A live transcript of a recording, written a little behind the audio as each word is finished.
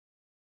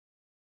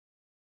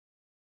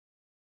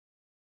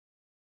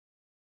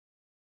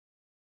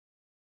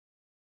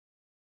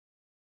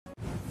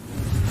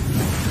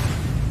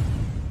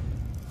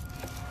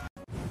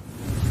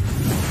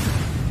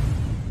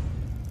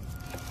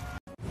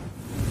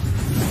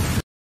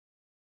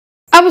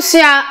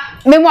Abusia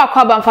memo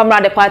akwaba famra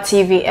de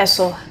party TV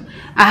eso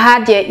aha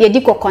de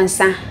yedi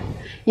kokonsa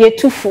ye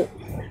tufu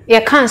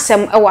ye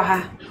kansem ewa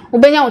ha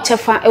ubenya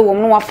uchefa ewo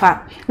mu wafa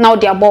na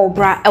odi abo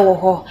obra ewo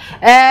ho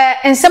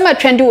ensem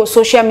atrendi wo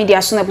social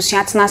media so na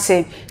abusia atena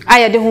se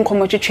ayede hu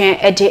nkomotwetwen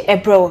ede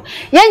ebro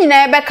ye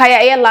nyina ebeka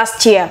ya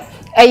last year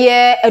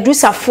eye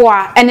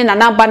Adusafowa ene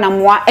Nana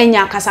Anamoah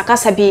enya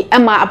kasakasa bi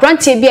ema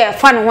abrantie bi e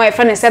fa ne ho e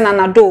fa ne se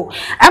Nana Doe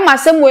ema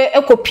semwe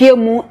ekopie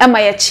mu ema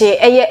ye che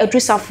eye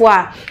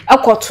Adusafowa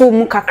ekoto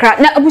mu kakra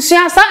na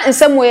abusua sa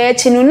nsemwe ye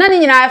che no na ne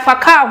nyina fa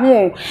ka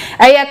ho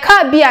eye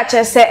ka bi a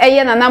chese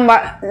eye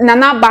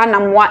Nana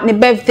Anamoah ne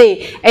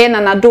birthday eye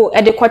Nana Doe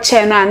e de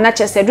koche no na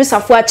chese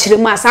Adusafowa chire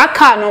mu asa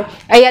ka no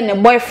eye ne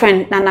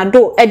boyfriend Nana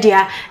Doe e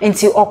dia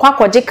enti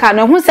okwakoje ka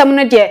no hu nsem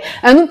no de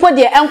anupo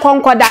de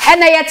enkonkoda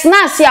ena ye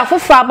tena ase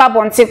afo Aba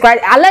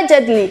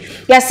allegedly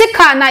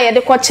yesika na ye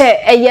de koche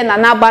eye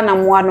Nana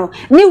Anamoah no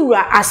ni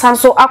wura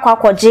asanso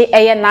akwakoje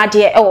eye na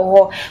de ewo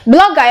ho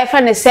blogger ye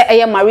friend say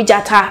eye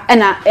marijata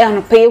na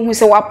no pay hu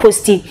se wa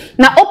posti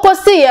na o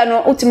posti ye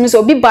no utimi so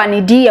obi ba ni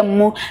DM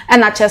mu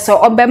na chese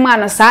obema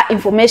no sa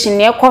information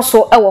ne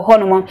ekoso ewo ho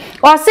no mo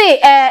or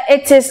say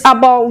it is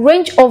about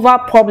Range Rover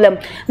problem.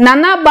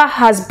 Nana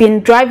has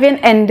been driving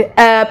and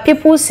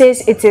people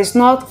says it is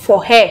not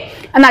for her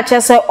and I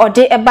just say or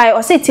day buy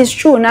or say it is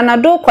true. Nana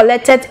Doe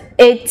collected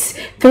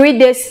 3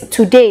 days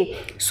today.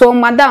 So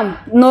madam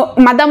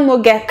no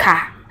get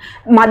car.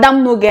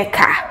 Madam no get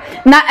car.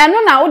 Na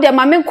eno na wo de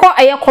ma me ko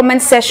eye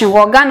comment section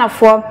ho Ghana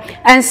for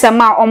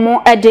ensema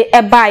omo e de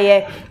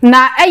buy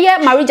na eye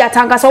marriage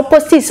atanka so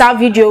post sa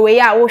video we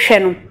ya wo hwe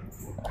no.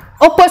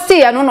 Opposite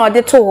ya no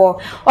de to ho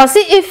or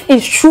see if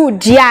it's true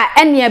dia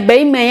ene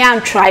be me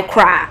yan try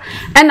cry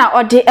and na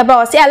ode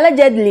about say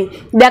allegedly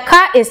the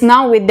car is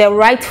now with the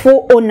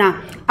rightful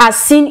owner as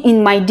seen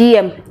in my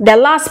DM. The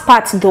last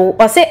part though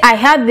or say I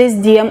had this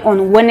DM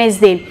on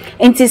Wednesday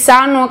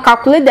intisano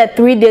calculate the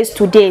 3 days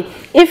today.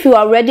 If you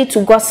are ready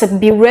to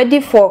gossip, be ready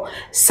for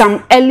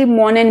some early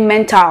morning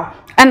mental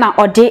na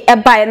ode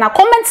buy na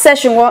comment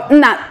section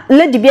na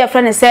lady be a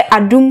friend say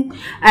adum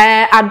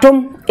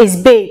is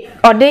bae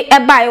ode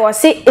buy or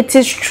say it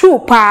is true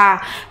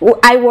pa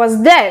I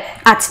was there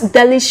at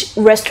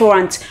Delish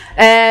restaurant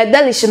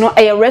Delish no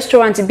a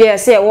restaurant be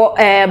say wo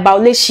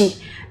Bauleshi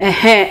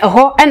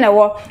eho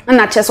enewo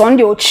na chese on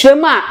de o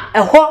chirema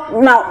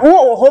eho na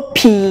wo ho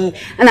pi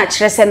na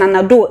chirese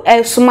Nana Doe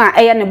esuma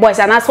eye ne boys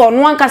na so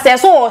no anka se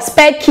so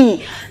spare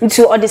key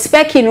nti o de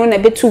spare key no na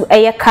betu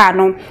eye car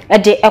no e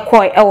de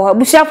ekoi ewo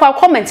busuafo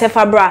comment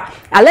fa bra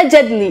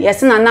allegedly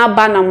yes Nana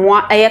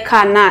Anamoah eye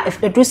car na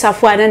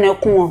Adusafowa na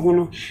ekun ho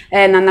no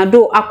Nana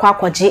Doe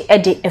akwakoje e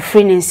de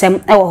efri ne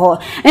nsem ewo ho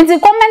nti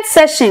comment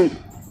section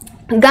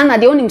Ghana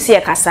de onim se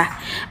kasa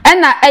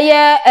na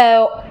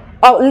eye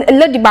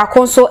lady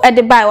bakonso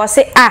ede buy or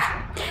say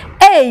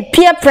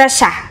peer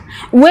pressure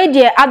where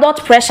the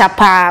adult pressure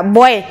pa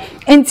boy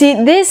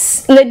until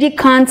this lady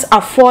can't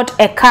afford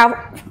a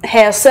car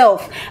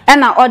herself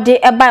and or de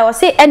buy or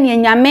say any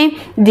nyame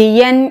the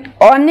yen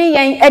only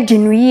yen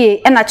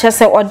edinuye and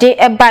chese or de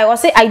buy or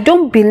say I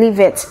don't believe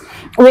it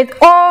with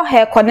all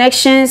her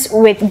connections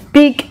with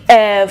big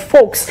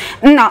folks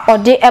na or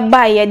de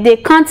buy they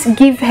can't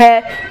give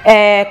her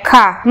a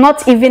car,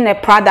 not even a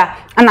Prada.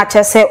 And I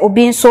just say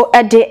obi so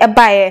a day a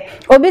buyer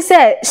obi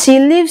say she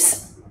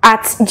lives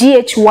at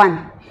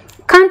GH1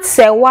 can't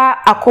say why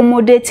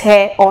accommodate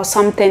her or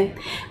something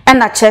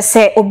and I just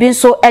say obi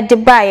so a day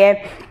buyer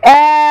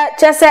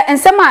just say and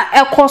some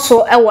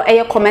ekoso ewo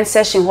eye comment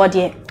section what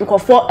there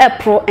for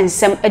April and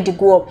some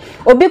edigo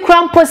obi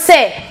krampo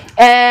say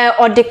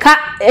odeka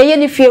eye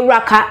ni fie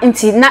raka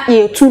nti na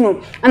ye tu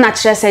no na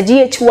kire se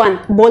GH1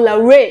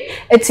 bolare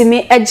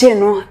etimi eje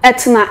no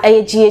etna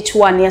eye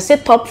GH1 ye se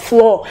top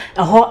floor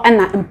eho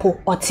na mpo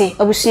ote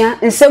abusua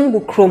nsem gu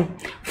krom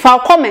fa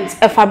comment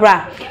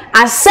efabra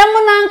asem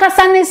na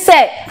nkasa ne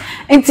se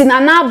nti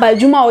Nana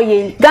Abadwuma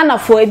oye Ghana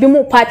for ebi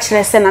mu pa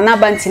kire se Nana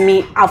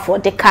Abantimi afo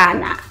de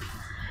kana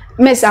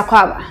Miss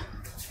Akwaba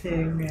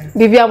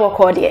Bibia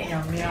bokode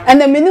and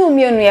the menu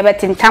mienu ye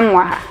betintam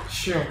wa ha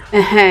sure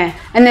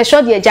and the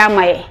short ye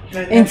jama ye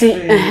nti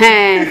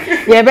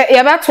ye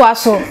beto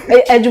aso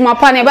adwuma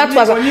pa na ye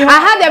beto aso I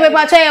had the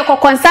paper che ye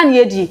concern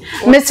ye di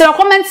Mr.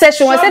 comment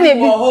section we say na bi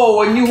ho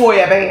woni ho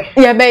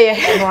ye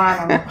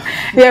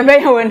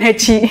be won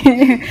hachi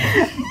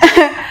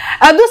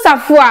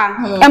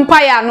Adusafowa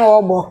empire no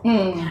obo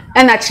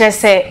na kire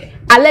say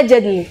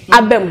allegedly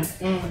abem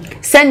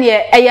send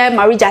ye eye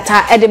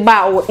marijata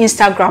edeba o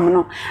Instagram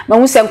no ma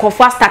hu se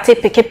nkofo start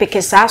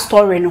peke sa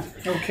story no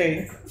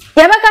okay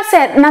ye beka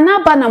say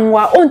Nana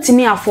Anamoah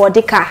ontimi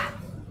afford car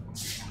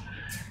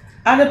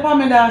adepa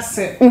me da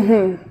say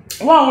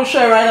one we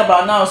share right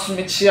about now so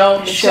me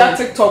chia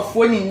TikTok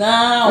for ni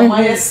na o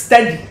my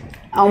steady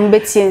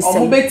betie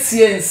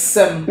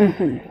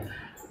nsem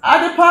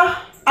adepa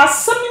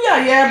asem ya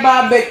ye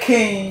ba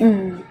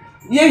beken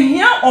ye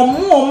hia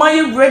omo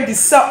ye ready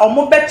say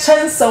omo be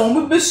chance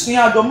omo be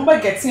sua omo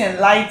be getting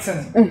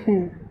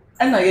enlightened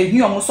and na ye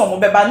hia omo so omo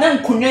be ba na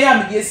nkonwa ya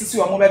me ye sisi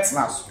omo be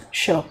tena so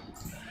sure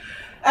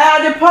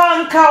The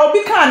panka obi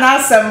kan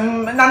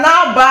asem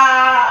na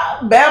ba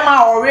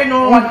bema ore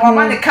no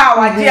mama ne ka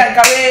waje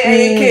anka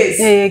we case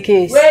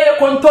we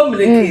contomble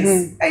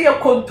case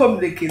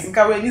contomble case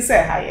nka we ni say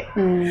haye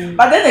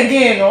but then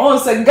again no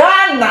say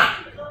Ghana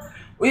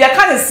we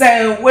can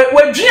say we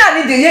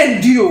duane de ye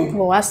ndio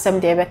wo asem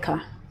de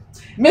beka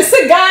me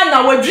say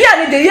Ghana we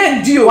duane de ye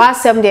ndio wo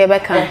asem de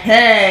beka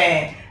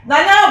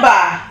na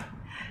ba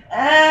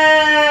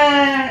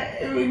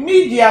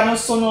media no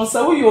so no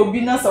say we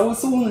obi na say we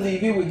so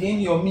live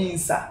within your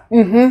means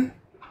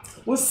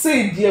we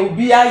say dia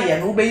obi aye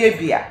no be ye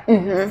bia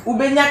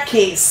we nya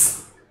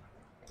case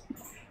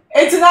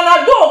eti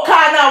Nana Doe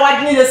ka na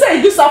wadini dey say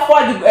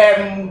Adusafowa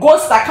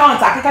ghost account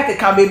akeka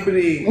ka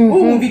bebre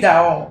who be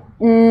that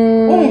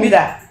who be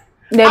that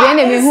the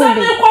ene me hu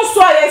bi ko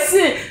so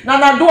ayesi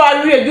Nana Doe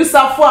ari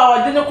Adusafowa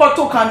wadini ko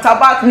to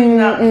counterback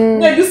na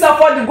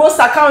Adusafowa the ghost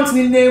account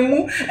ni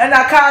nemu and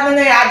aka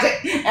ne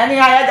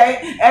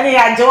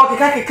yaje o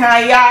keka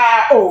ya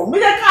oh me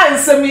dey kan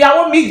nsem ya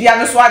wo media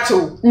no so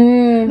acho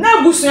na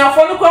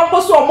agusuafo no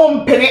ko so o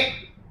mpene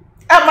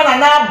amana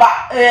na aba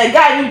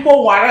guy ni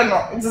po ware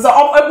no nti so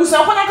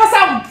abusuafo na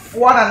kasa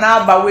fo na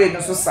aba we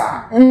no so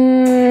sa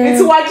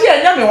nti waje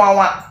anya me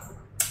wanwa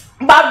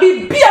ba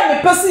bibia me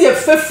pese ye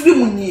fafiri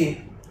munye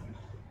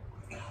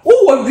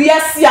wo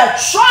wiase a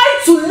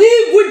try to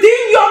live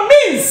within your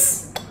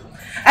means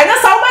and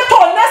that's how we to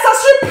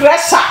necessary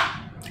pressure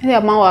e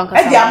amawa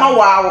kasa e di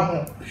amawa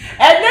ho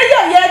and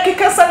ye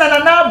kekasa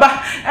na aba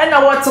and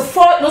what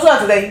for no so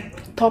today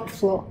top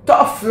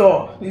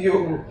floor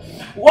you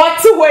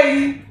what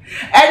way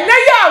and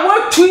ya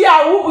what to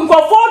ya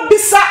for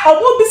bisa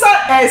omo bisa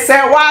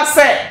say wa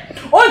say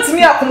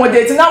ontimi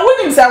accommodate na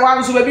wonim say wa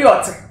nso be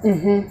ote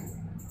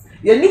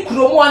ye ni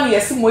kuromo an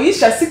yesi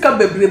moyisha sika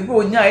bebrebe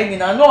onya enyi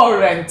na no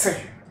rent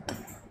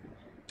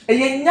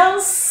ye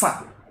nyansa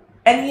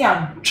eni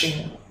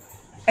adwen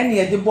eni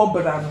ye de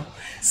bobra no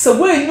se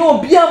we no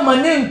obi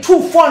amane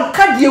ntu fon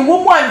ka de wo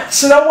mu an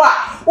kirewa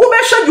wo be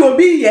hwe de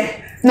obi ye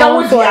na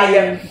wo do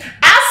aye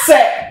ase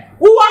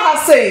wo ha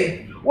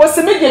say was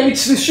a medium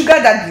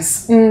sugar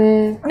daddies.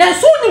 Na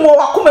so ni mo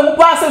wakoma mu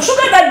pa say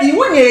sugar daddy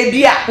wo nya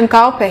ebia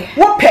nka ope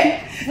wo pe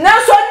na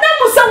so na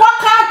mu se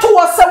waka to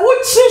wo se wo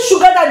chi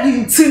sugar daddy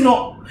nti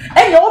no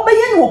enya wo be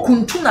ye ni wo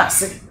kuntu na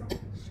ase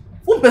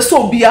wo be so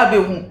obia be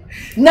hu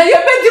na ye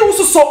be di wo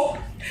so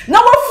na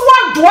wo fu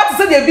adoa te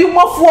se de bi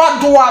mo fu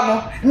adoa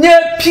no na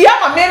pia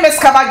ma me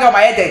meska ga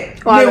ma ye de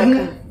na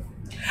hu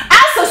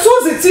asa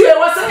Suzy tie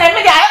was na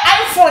me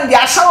iPhone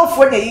dia shawo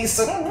phone na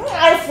yiso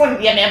iPhone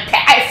dia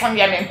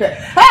me pe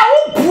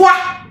wo boa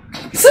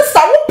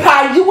sister wo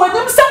pa yi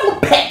wonim se wo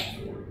pe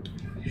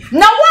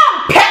na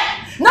wo pe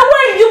na wo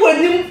yi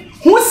wonim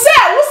hu se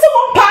wo se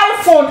wo pa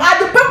iPhone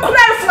ade pe kuna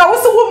iPhone wo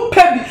se wo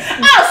pe bi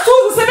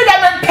Suzy se me da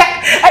me pe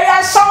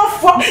ya shawo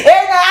phone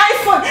na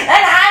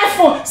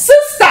iPhone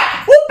sister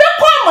wo be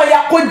ko ma ya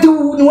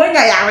kodu ni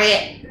wanya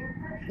yare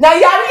na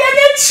yare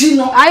ne chi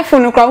no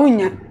iPhone kwa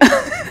unya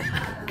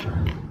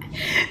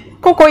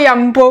koko ya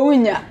mbo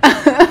unya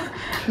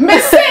me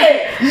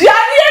say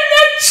yare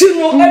ne chi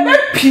no ebe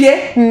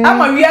pie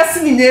ama wiase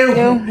ni na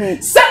ehu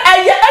se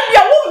eye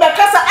ebia wo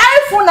mbeka se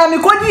iPhone na me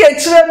kodi e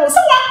kire no se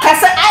wa ka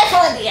se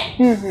iPhone de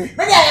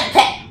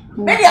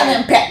me dia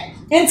me pe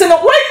into no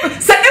we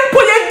se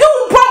empo ye do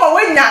mpo ma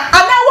wanya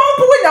ana wo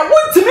mpo wanya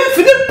wontimi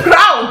feel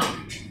proud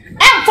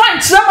em fan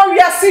kire ma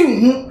wiase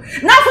hu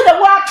na for the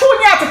wa to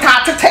ni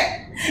atata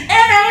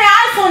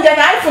iPhone de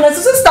na iPhone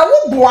so sister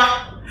wo boa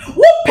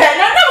wo pe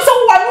na na so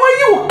wa no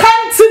yi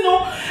kanti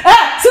no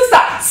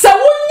sister se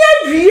wo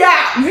nya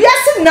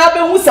wiase na be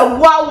hu se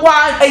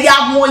wa ya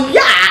ho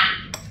ya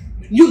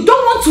you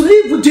don't want to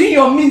live within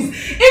your means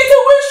it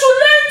we should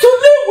learn to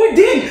live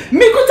within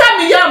mikuta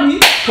mi ya mi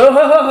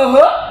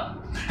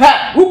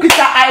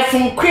ukita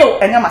iPhone kwel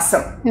enya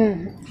masem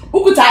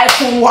ukita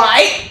iPhone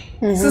why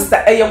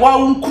sister wa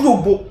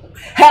nkrobo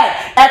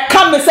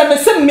come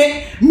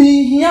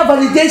me here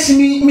validation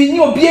me ni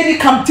obi any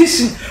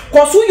competition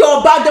cause who you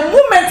about the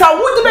moment I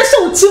would be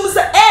show team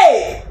say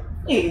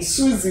hey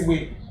Suzy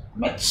we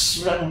match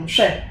run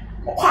share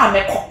okwa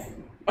meko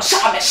o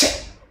sha me she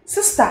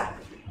sister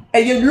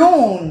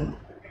loan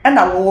and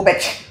I will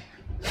bet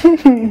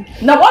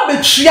na what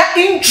be tria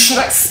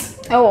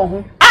interest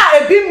ho e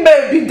bi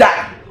mba da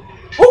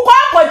ukwa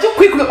kwaji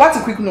quick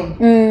what quick loan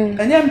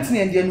anya mtini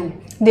ende no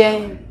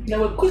then there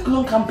were quick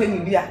loan company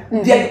bia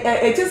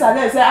it is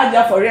say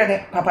Agyapong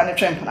ne papa ne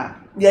twempna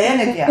dia ye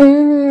ne dia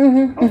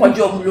for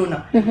job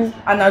loan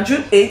and at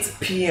 8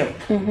 p.m.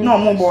 no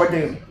more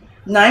board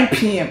 9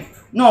 p.m.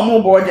 no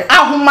more board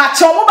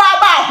ahomache omo ba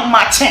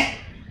ahomache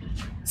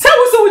se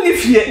wo se wo ni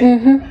fie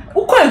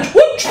wo kwa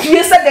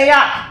fie se den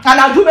ya and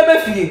adu bebe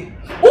fie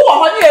wo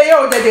ho ne ye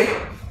o dede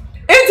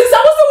it is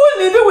wo se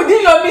wo live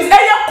within your means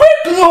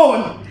quick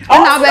loan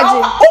and abeji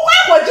wo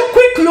kwa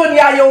quick loan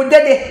ya ye o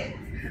dede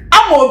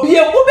amobi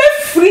e wo be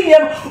free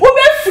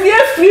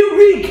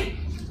rig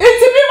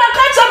enti bi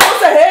makacha no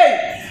say hey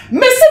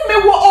mesi me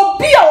wo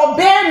obi a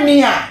obe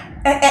me a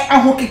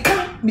ahokeka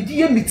me di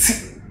ye miti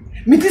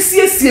me di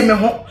siesie me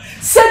ho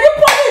se ni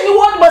poni ni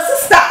what my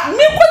sister,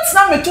 me what's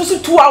now me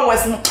 2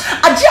 hours no.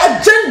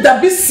 Agenda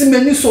be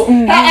simeni so.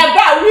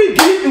 Eba we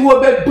give you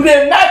be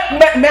brain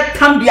me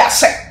can be a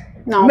set.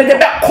 Me the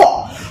back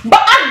call.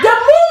 But at the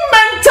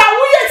moment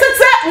we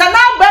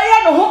Nana Doe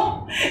no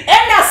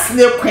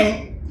slave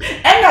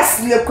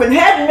queen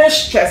head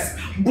mistress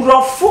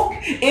brofo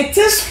it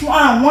is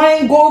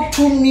wine go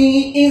to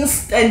me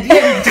instead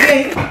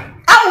drink.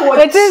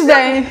 It is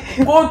then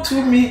go to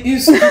me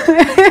is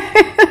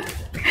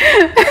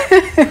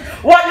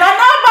what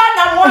Nana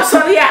Anamoah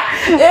sorry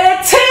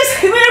it is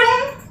him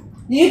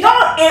you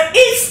don't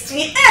it's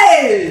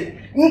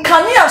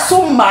nkania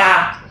so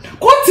ma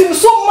kotim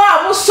so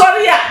ma mo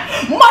sorry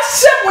ma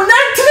she mo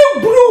nantri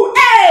blue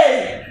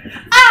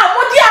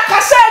mo di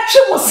akasa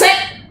atwi mo se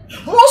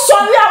mo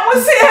sorry mo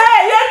say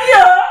hey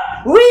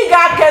wig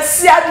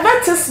akasi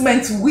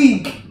advertisement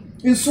wig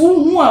nso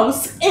hu a wo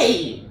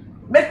say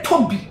me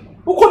tobi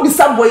uko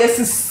bisa boy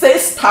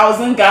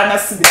 6,000 Ghana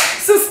cedi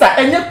sister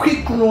enye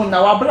quick loan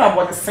na wa bra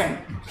bo the same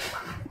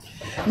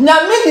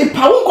nyame ni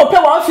pa won kope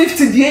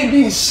 150 die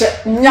bi nche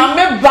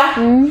nyame ba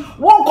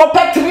won kope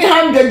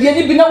 300 die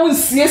ni bi na won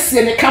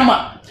siesie ne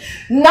kama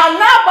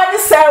Nana ba ni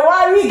say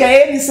wa wig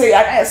a ni say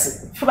ya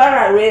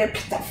flyer we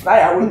Peter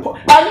flyer we ko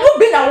anu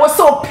bi na wo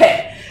so pe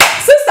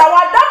sister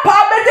wa da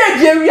pa be de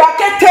je wi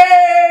akete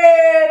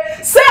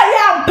say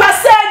ya mpa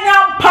say nya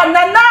mpa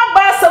Nana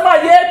ba sama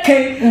ye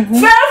ken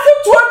fe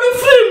to be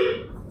free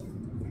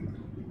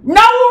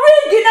now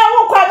we na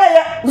wo kwa na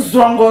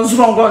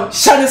zrongon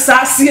shade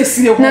sa sie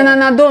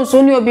Nana Doe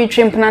so ni obi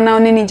twimp na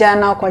oni ni ja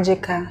na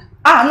akojeka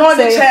no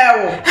the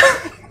chair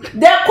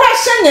the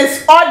question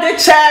is all the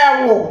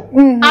chair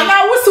and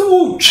I was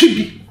who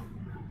tribi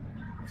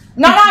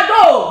Nana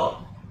Doe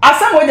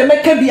asam we de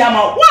make bi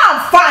ama one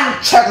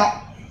fine channel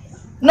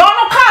no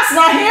cast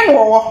na him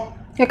wo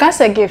you can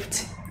say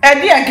gift a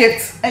dear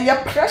gift and your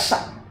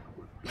pressure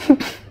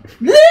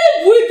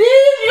live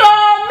within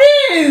your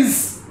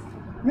means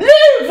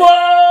live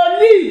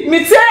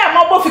me say am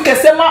abo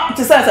fikesema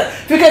ti say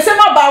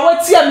fikesema ba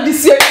wati am di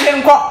sie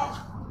enko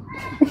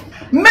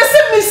me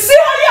say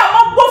am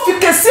abo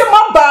fikesema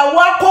ba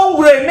wa kon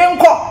wure me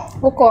nko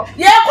uko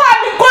ye ko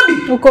abi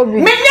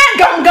ukobi me nya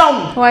gangam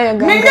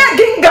me nya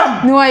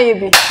gingam no aye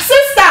bi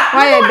sister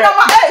why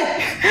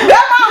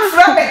that man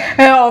friend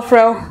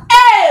ofro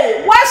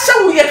why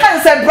show we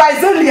can say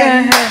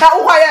Brazilian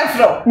how why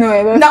afro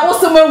no na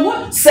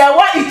osemo say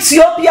what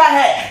Ethiopia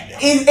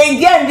in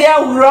again they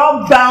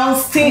are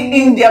bouncing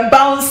in their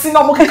bouncing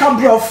no can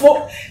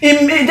brofo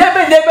in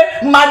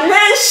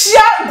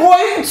Malaysia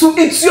going to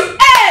Ethiopia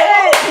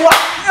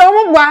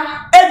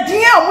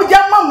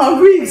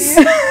Mama Reeves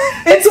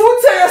it's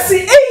what say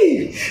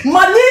see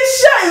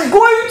Malaysia is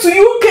going to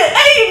UK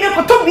me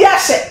ko to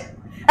biase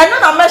and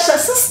na mesha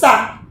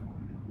sister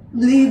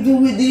live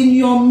within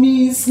your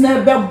means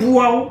never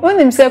bow when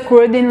him say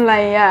clothing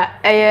line ya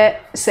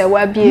say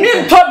wa bi me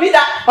to be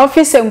that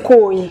office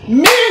enko yi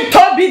me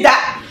to be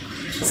that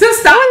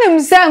sister when him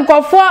say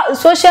enko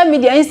social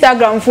media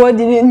Instagram for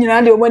the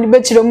nyina de omani be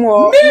chire mu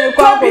o me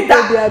to be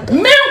that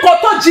me enko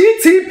to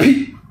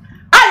GTP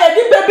I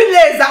the baby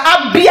laser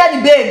abia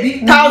the baby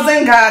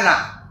 1,000 Ghana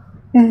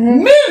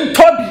me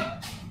to be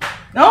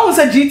now we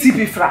say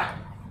GTP fra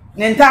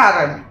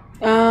nentara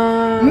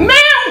me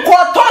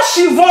enko to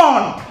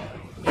Chivon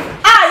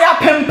aya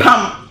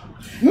pempam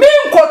me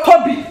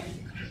nkotobi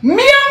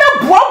me na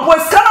boabo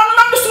skana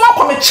na me so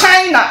akọ me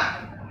China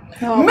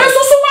me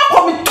so akọ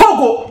me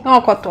Togo na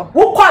okoto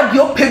wo kwa de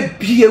ope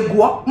biegu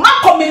ma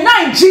akọ me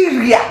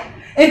Nigeria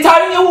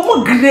entire wo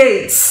mo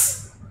great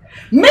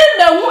me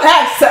na hu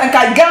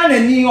nka Ghana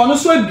ni ono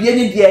so abie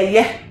ni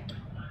de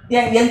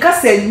ye nka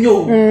se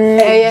nyo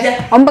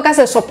on baka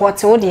se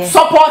support wo de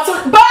support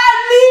but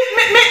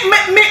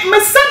me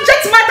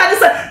subject matter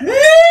is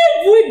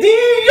live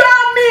within your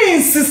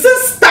means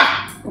sister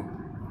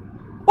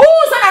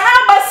so na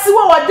ba si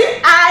wo de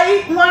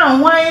I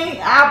wan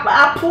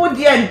apo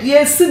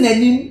de si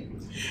nanim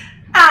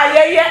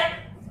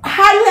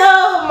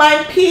hello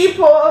my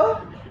people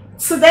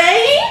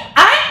today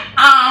I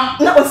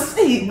am no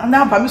see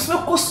na ba me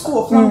so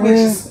school of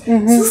languages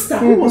sister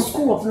who was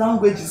school of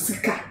languages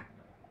sika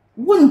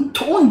won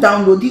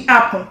download the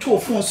app on two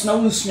phones na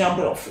won sua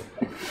brofo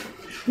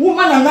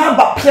woman na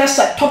ba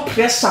pressure top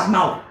pressure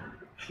now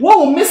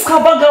wo miss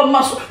kabaga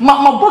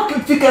ma book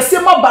fikese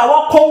ma ba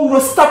wa kon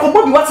roster ko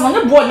bobi wat na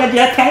ne bo na de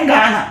 10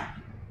 Ghana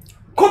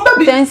ko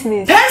baby 10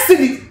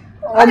 cedis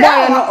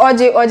oba no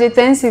oje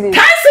 10 cedis 10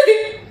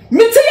 cedis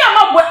mi ti ya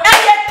ma bo 10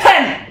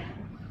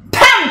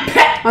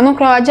 pe anu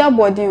kra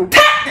Agyapong o 10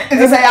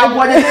 is ya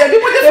bo de bi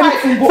mo de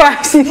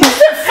 5 cedis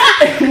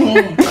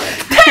 10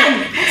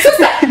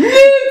 sister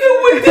live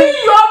within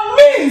your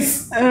means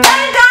 10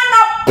 Ghana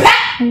pe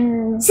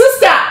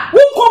sister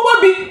wo ko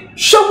bobi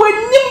show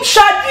nim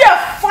shadia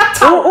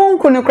fata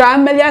unku ne kra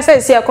amelia say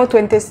see akọ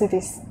 20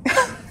 cedis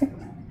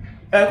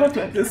akọ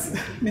 20 cedis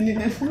mini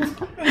ne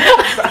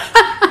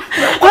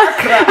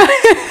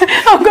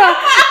oga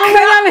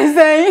me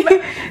say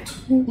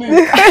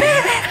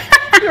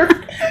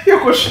eu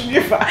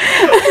coxinifa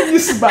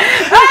isso ba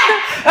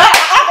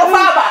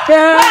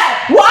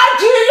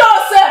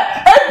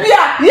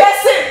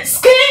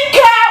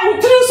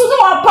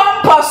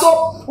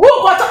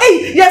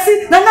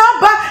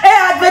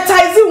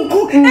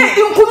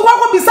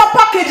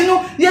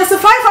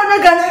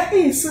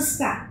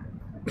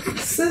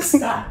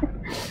Sister.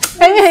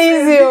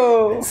 Easy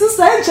oh.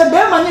 Sister, enche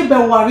be mani be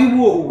wari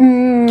wo.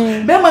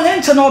 Be mani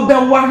enche no be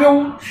wari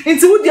wo.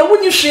 Inti wo dia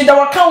wonyi hwe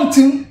da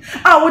accounting.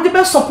 Ah, wo de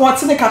be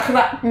support ne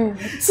kakra.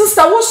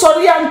 Sister, wo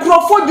sorry an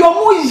crofo de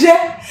omo ye.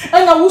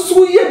 Na wo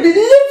so ye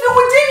believe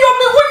within your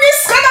me woni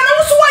skana na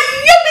wo so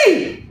ye bi.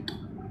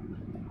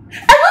 E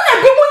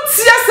na be mo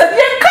tia se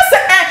ye nka se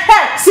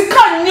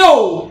sika nyo.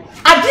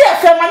 Ade e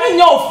fe mani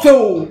nyo fe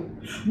o.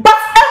 But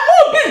e mo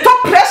be to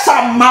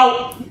pressure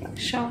maw.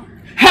 Sure.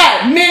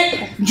 Hey, me,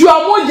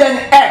 Juamo yen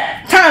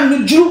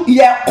time you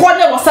ye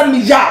corner was some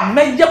ya,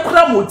 me ye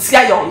cram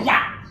tia yo ya.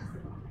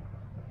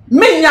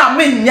 Me ya,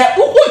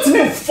 who wants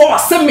me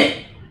force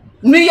me?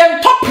 Me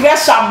yen top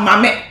pressure,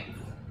 mammy.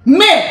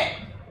 Me,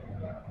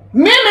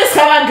 Miss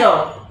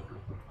Harago.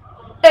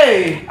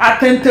 Hey, I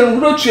tend to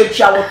roach your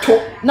child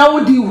talk. Now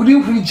would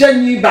you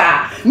reject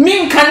ba?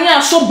 Me can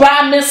ya so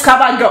bad, Miss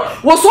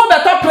Harago. Was all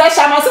the top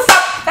pressure, my sister.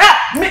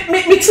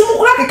 Me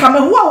timukura kama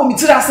huwa mi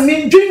tira se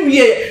me dream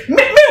ye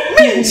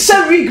me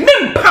sherry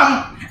me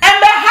pam and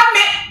be ha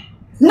me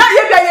na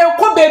ye bia ye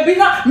ko baby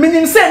na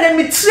minim se na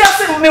me tira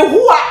se me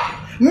huwa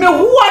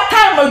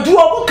time do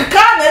obu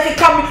kaka na ke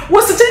kam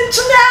wo se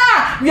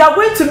chinchina we are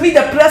going to meet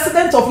the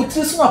president of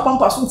Utrisun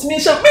Apampa so me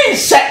she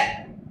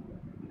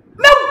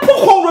me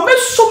poko me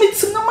so me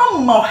tin na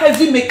ma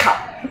heavy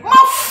makeup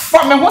ma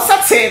fa me ho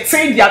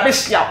say dia be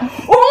hia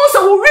o say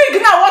we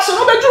rig na wash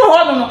no be duru ho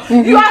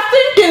no you are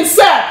thinking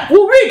sir we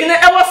rig na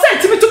e was say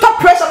to me to top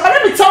pressure but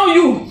let me tell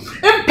you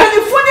in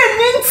California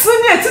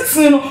nintin e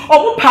titin no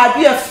obo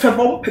paade e fe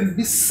bo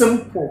bi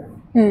simple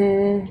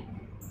in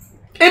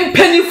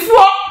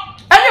penifo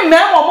any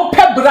man obo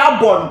pe bra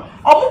bon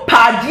obo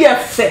paade e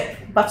fe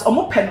but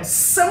obo pe no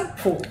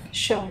simple.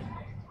 Sure.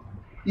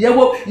 There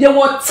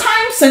were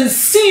times and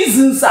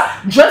seasons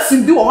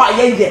dressing do what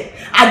ye.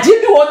 I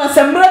did do on a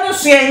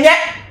semblance yet.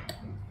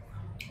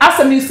 As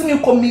a ministry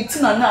committee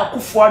and now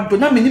for do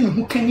not mean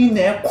who can in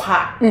there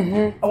qua.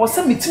 I was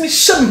a meeting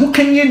show me who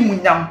can in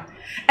Munyam.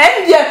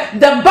 And yet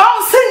the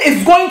bouncing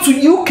is going to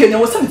UK. I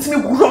was a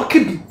meeting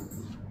rocky.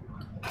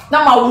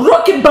 Now my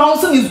rocky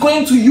bouncing is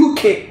going to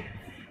UK.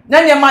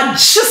 Then you might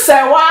just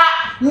say,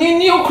 what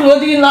new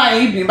clothing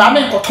line, but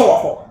I'm going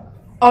to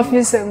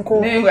office and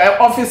co.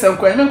 Office and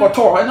co. I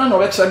don't know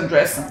which I'm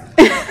dressing.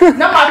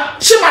 Now my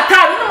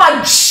chimata,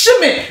 my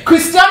shimmy,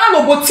 Christiana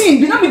Lobotin,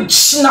 be not be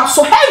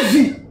so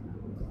heavy.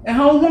 And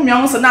how whom you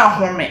answer now,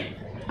 home.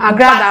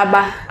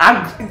 Agradaba.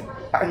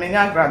 I mean,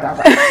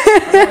 Agradaba.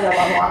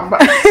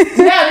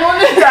 Yeah, no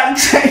need that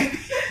check.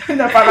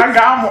 The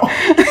Paragamo.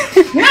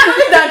 No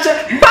need that check.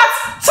 But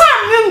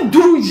time you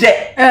do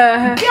yet.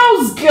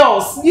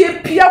 Girls, ye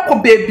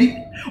piako baby.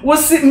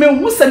 Was it me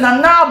who said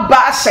Nana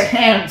bash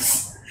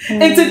hands?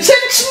 And to change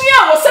me,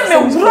 I was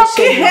saying,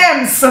 rocky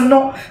hands,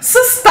 no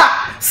sister,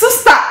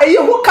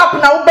 you hook up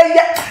now, be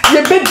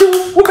ye bedu,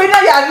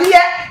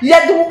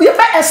 you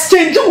be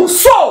exchange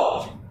so.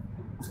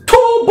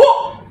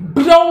 Tobo,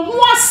 brown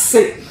was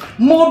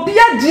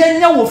Mobia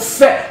Diana will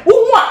fair, who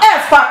want air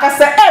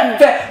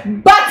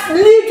but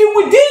living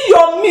within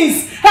your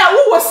means. How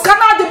was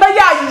Canada by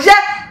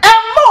yet,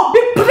 and more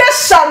be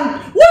pressure.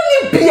 When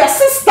you be a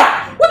sister,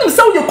 when you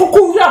sell your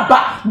cocoa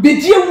rubber,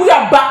 be dear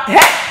rubber,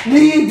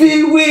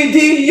 living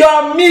within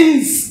your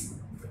means.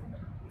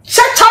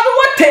 Say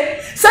Charlotte,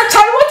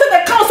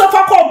 the council of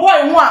a call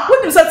boy, one.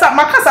 When you said that,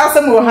 my cousin asked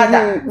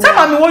me,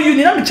 tell me what you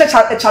need. Let me check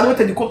a Charlotte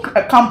the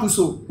campus.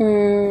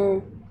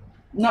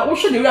 Now, what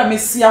should you have me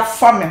see a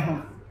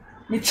family?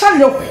 Me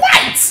Charlie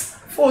white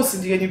force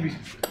the enemy.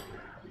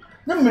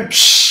 Let me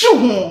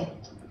show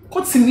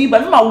what's in me,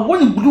 but my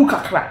one blue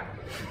crack.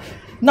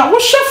 Now,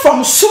 what shot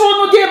from Suro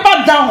no day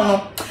back down?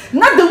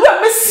 Not the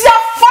way me see a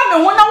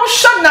family when I was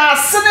shot now,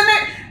 sending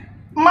it.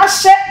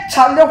 Mashe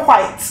Charlie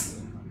white.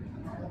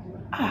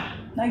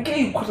 Na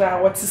gay kura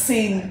what to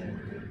saying.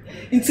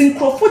 Intin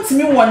crofo to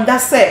me wonder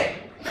say.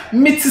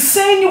 Me to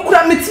say you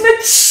kura me to me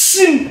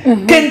shim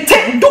can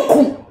take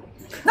doku.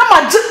 Na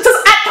ma just I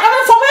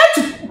from where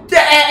to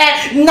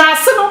na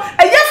se no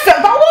e ye fe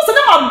ba won se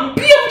na ma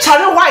biem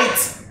Charlie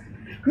white.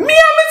 Me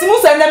am to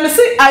say na me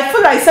say I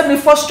feel like say me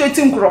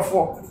frustrating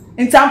crofo.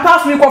 Intin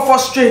pass me go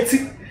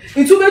frustrating.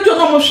 Into be jo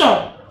no mo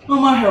show. No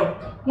ma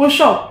help. Mo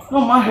show. No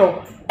ma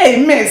help.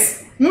 Hey Miss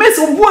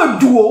Obu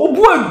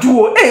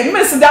duo. Hey,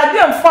 Miss that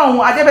damn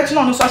found I didn't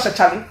know so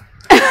Charlie.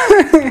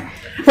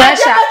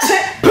 Pressure.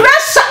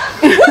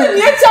 What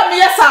you tell me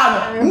yes,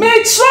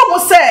 make sure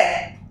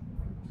say.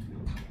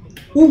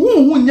 Who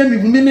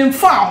me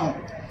found.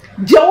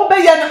 The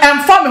obey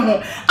and family.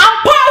 And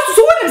pass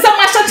so when some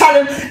master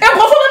challenge. And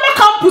perform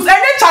campus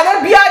and then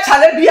Charlie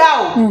Bia.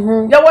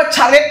 You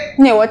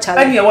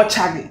what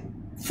Charlie?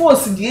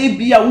 Force the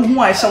ABA who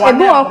I shall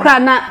cry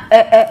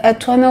a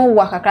tunnel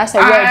work across a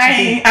word.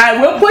 I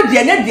will put the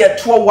energy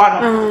to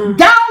one.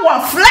 Down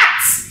one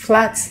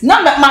flat.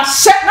 Number my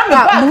shirt, number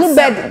blue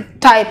bed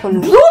type.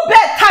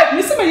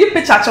 Miss me, you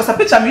picture a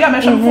picture me, I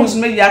mentioned force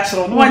me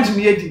actual, no one to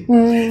me.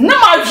 No,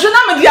 I should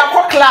not be a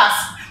class.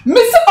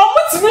 Miss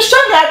Almost Mission,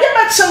 I didn't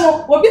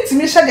mention what bits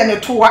mission and a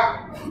tour.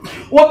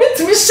 bit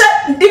me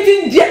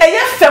even the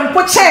AFM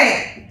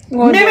poche.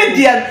 Maybe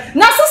dear,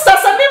 now sister,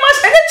 some much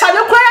any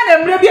child cry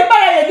and maybe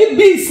buy a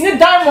bees, need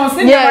diamonds,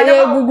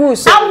 I'm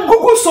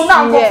Google so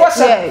now.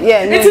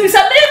 It is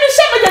a baby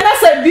shepherd and I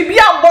said,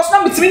 Bibia was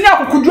not between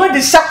now could do the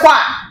shakwa.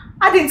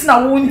 I didn't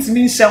know when it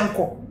means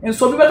shanko. And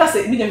so we better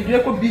say, medium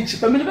beach,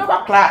 but we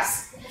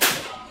class.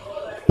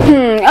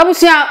 I will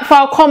see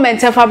for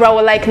comment if I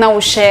would like now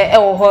share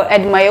or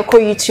admire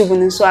YouTube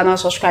and so and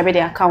subscribe to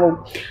the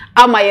account.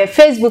 My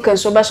Facebook and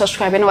so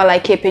subscribe and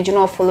like page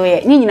and follow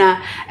it.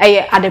 Nina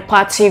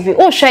Adepa TV.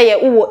 Oh share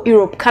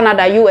Europe,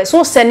 Canada, US.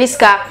 Oh send this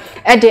car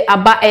at the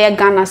Aba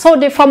Ghana. So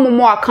they form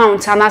more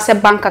account and as a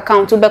bank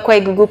account to be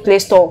Google Play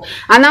Store.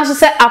 And also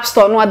say App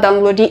Store no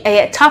download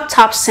the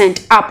tap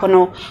send app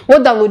no.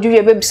 What download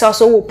your baby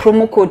also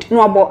promo code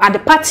no about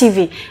Adepa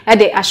TV at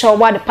the Asha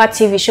Adepa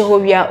TV show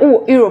we are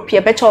Europe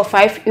you better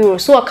 €5.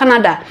 So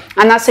Canada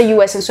and as a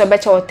US and so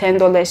better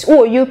 $10.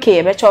 Oh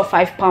UK better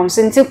 £5.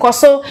 Until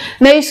koso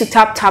na use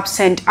tap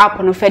send app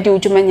no fedi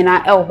udwuma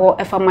nyina elho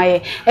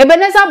efamaye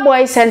Ebenezer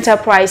Boys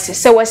Enterprise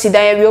se wasi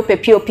dan we ope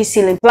POP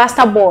ceiling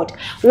plasterboard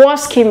wall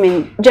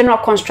skimming general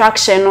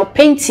construction or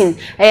painting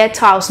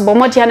tiles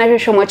bomodia na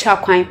hwehwe mo cha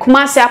kwan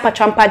Kumasi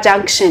Apatrampa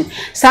Junction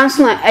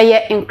Samsung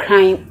in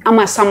crime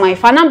ama samai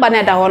fa number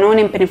na da hono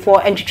ne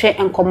mpeni4 entwetwe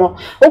enkomo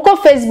uko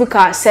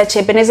Facebook search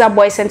Ebenezer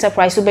Boys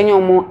Enterprise ubenya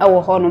omo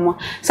ewo hono mo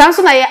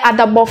Samsung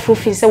adabo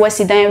frufi se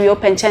wasi dan we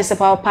open chance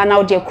power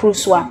panel de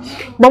cruise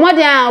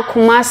bomodia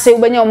Kumasi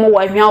ubenya omo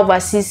wa hwan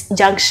overseas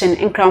junction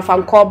in crown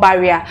fan call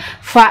barrier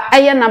fa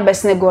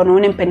numbers ne go no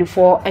ne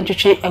mpeni4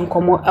 entwetwe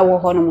enkomo ewo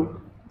hono mo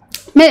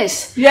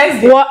Miss,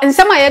 yes, what in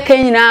some aya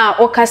can na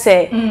o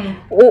kase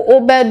o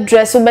bed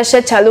dress o be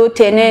she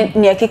chalote ne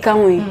ne akika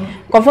hu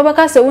konfo be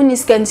kase woni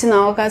skanti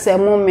na o kase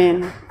mo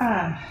men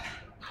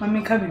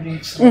mami ka bi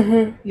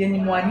ye ni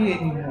mo ani ye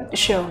ni mo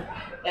sure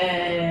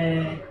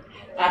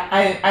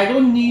I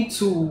don't need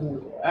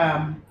to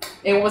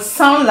it will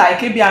sound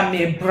like maybe I'm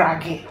a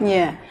bragging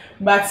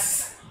but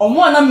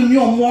omo na me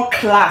omo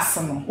class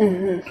no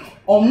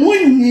omo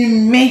ni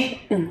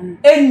me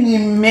eni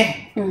me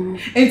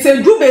it's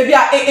a group baby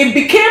it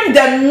became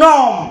the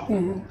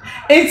norm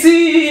it's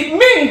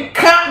me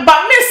kan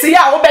ba me se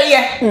ya obeye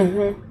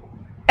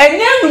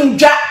enye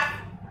nja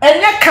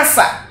enye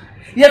kasa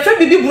ye fe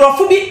bibi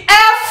brofo bi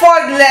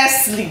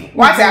effortlessly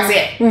what I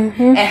say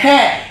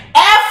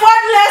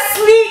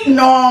effortlessly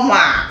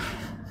normal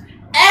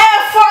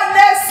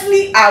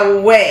effortlessly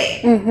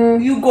aware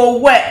you go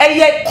where and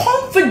your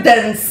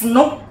confidence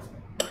no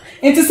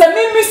it is a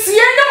mimisie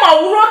na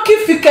mawuro ki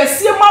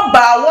fikasie ma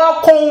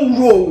bawa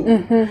konro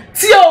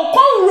ti o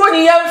konro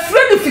ni ya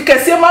friend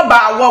fikasie ma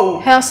bawa o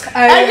house na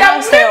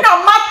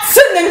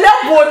matine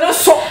level no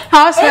so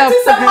house help it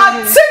is a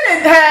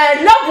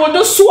matine level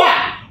no so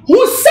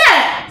who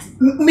said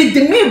me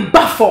de me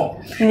bafo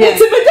it me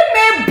de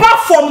me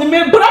bafo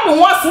me bra me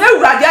once na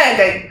urade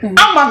ayede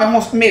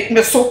ama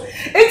me so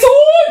it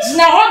would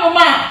na hono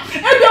ma e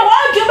bia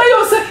wa gbe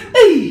yo say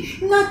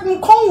eh na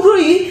konro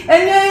yi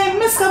ene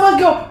miskaba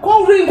girl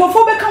konro yi go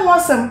fo be kan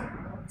wasem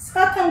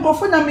satan go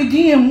fo na me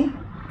din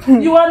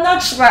you are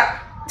natural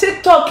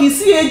TikTok is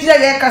see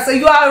ejire ka say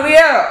you are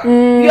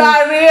real you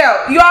are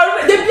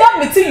the bia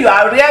me you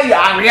are real you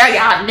are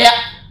real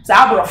sa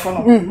abrofo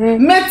no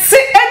me ti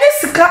eni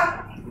sika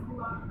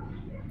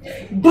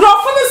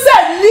Brofone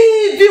said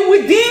living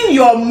within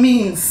your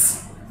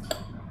means.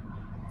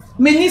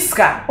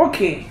 Miniska,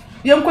 okay.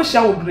 Yanko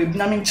sha wo breb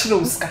na me chire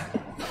uska.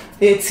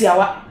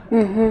 Etiawa.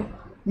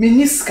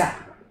 Miniska.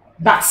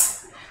 But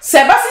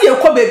sebasi ye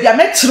ko baby a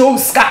me chire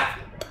uska.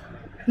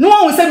 No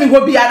one say me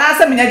go bi ana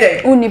say me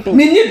nyede. Unibi.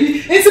 Me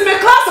nibi. It's me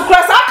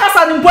class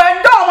akasa ni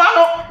boendo ma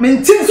no. Me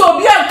ntin so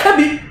obi anka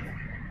bi.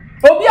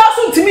 Obi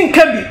aso ntimi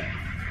nka bi.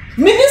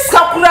 Miniska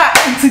kura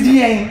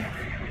ntidien.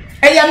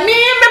 Eya me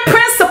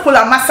principle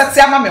amasati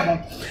ama me ho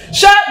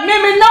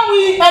hwe me na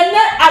wi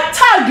ene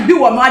tag bi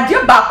wo ma ade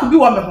ba ko bi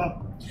wo me ho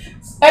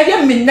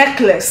eya me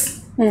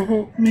necklace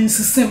me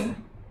nsisem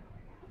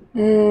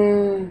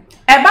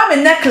eba me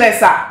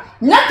necklace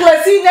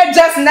is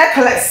just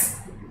necklace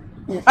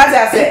as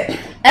I say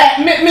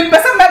me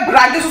person me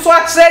brag so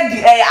akere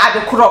di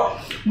adekro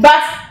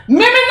but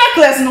me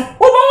necklace no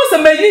wo bo se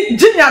me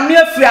ginya me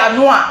afri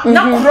ano a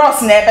na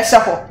cross na ebe hye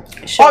ho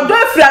odo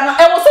afri ano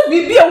e wo se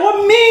bibi e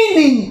wo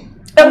meaning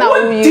e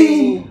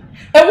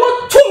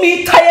wo to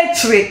me tire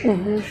tre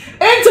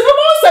enti no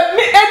mo se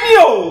me eni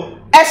o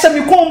e hye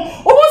me kom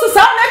wo bo se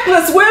sa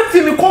necklace we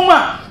fi me kom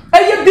a e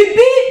ye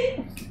bibi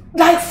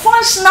like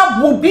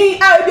functional will be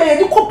I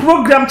do co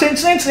program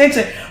change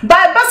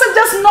but that's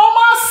just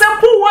normal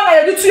simple one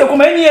I do to your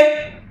come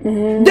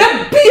enie the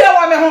bia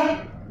wa me ho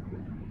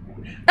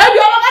e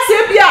bia wa ka se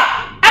bia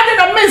I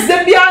didn't miss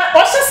the bia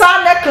o se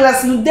sa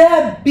necklace no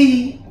there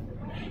be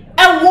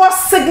and what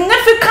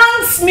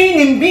significance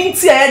meaning being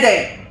tie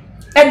there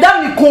e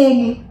da mi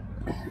kom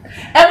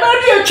e ma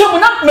di atwa mu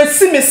na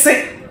mesi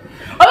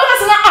o ka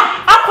se na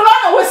akola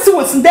na wasi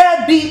was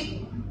there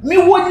be me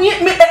woni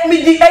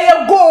me di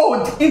air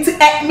gold into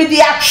me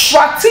di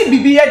attractive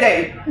bibi e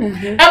dey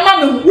ma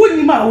me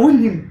woni ma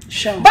woni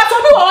but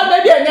obi wa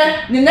na bia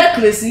ne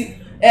necklace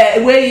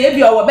we e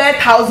bia o be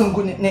 1000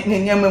 gu ne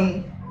nyama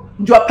mu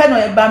njo pe no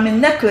e ba me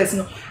necklace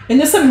no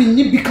ene se me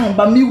ni bi kan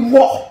ba me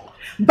wo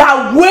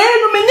ba we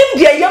no me nim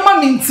dia yama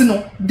me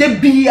ntino de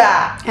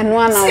bia eno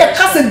ana se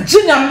ka se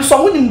ginyam so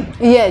woni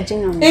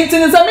ginyam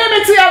intini se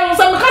me ti ya no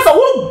se me ka se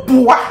wo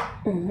boa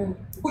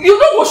you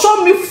no go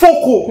show me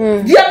foco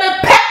dia me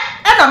pe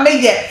na me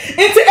ye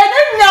inti ene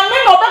nyame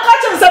no be ka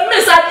chem se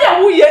me sa dia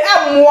wo ye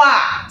emoa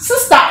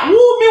sister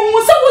wo mi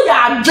hu se wo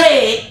ya adwe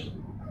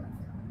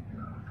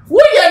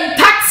wo ye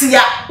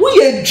ntatia wo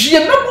ye due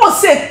me bo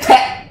se te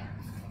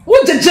wo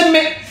jeje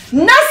me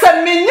na se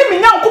me ni me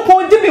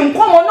nyankopon di me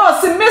nkomo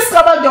na se me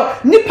skabado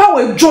nipa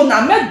we jo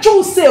na me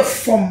jo se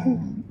fom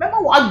me ma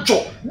wa jo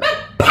me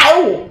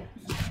pai wo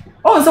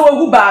on se wo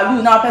gu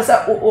baalu na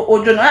pesa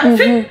ojo na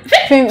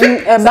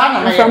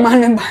ba from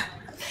aneba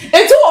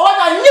enti wo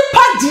na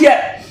nipa die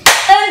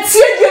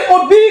entie die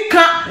obi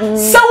ka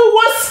se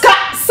wo ska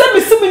se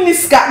me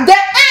niska the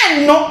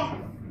end no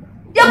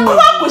ye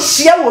ko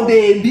hia wo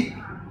baby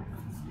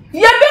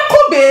ye be ko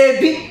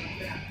baby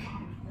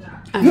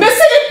me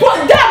se ipo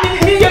da me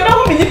ye be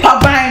ho me nipa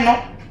ban no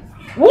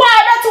why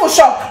that to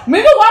shock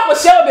me no wa ko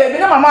hia wo baby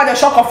na mama the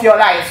shock of your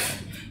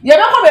life ye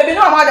be ko baby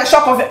na mama the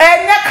shock of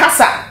enye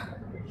kasa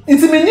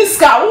inti me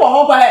niska wo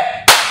ho ba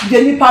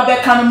de nipa be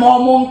kan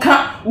mo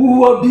nka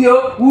wo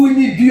bio wo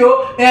ni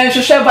bio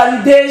hwehwe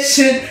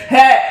validation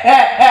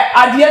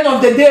at the end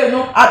of the day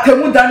no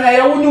atemu dan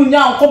ya wo nu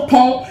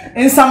nyankopon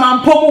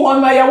nsamampom ho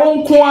no ya wo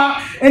nko a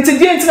enti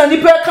die enti na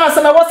nipa kan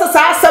se na wo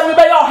sesa asem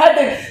be your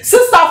head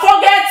sister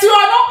forget you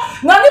no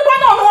na nipa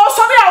no no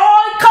so ya wo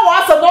ka wa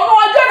asa no no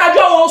aja na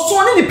jo wo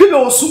so ni nipa be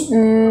osu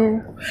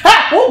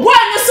wo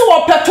boy ni se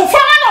wo peto fa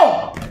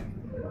no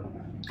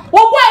wo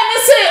boy ni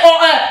se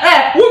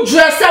wo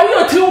dress a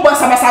wo tiri wo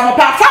basabasa no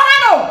pa fa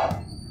no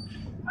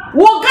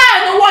wo guy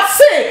no what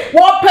say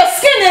wo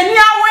peskin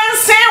enia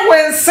wense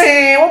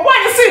wo boy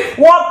ni se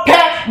wo pe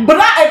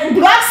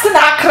black skin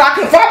a crack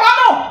fa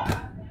no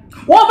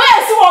wo be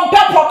se wo pe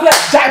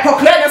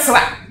pokle ni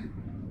sra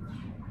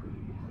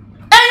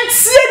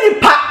entie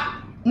nipa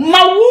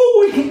ma wo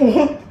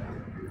hu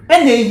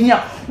ene ehia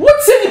wo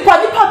tie nipa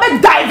be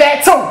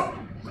divert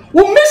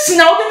wo mission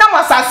na wo na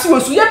masase wo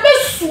so ye be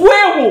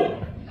suwe wo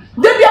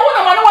Debi awu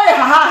na manu wa ye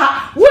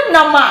ha wo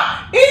na ma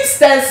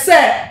instead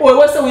say o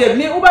we say we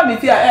me uba me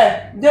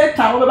fia dey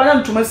time we ba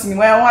na ntoma simi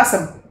wa won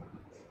asem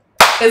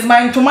is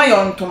my ntoma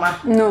your ntoma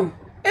no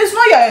it's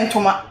not your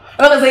ntoma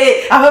o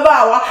say ababa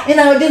awa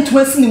ina yo dey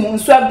ntoma simi mu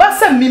nso ba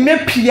say me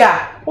pia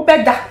wo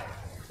be da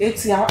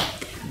etia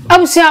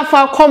abusia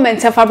for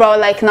comment about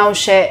like now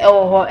share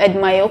or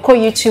admire ko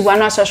YouTube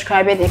and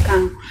subscribe they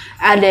can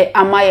add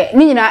amaye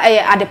ni nyina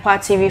Adepa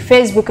TV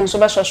Facebook and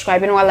so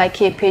subscribe no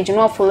like page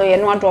no follow you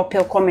no drop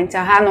your comment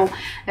ha no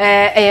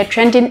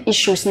trending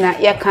issues na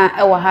ye kan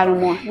ha no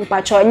mo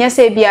mpacho nya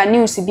say bia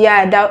news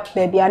bia da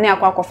bia na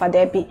akwakofa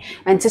da bi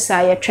anti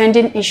say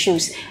trending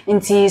issues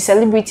nti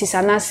celebrities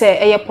and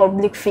say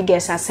public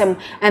figures asem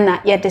na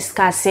ye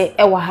discuss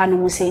ha no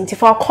mo say nti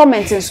for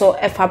comment so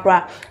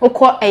efabra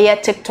ukọ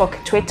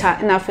TikTok Twitter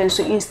and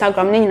also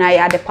Instagram ni nyina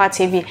ya Adepa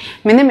TV.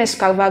 My name is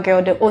Calva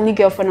Girl, the only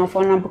girlfriend of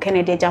Honorable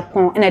Kennedy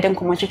Agyapong, and I don't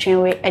come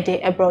to we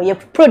ebro ye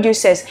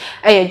producers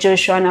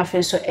Joshua and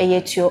also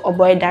Tio or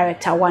boy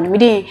director one.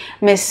 We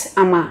Miss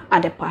Ama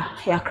Adepa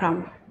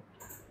Yakram.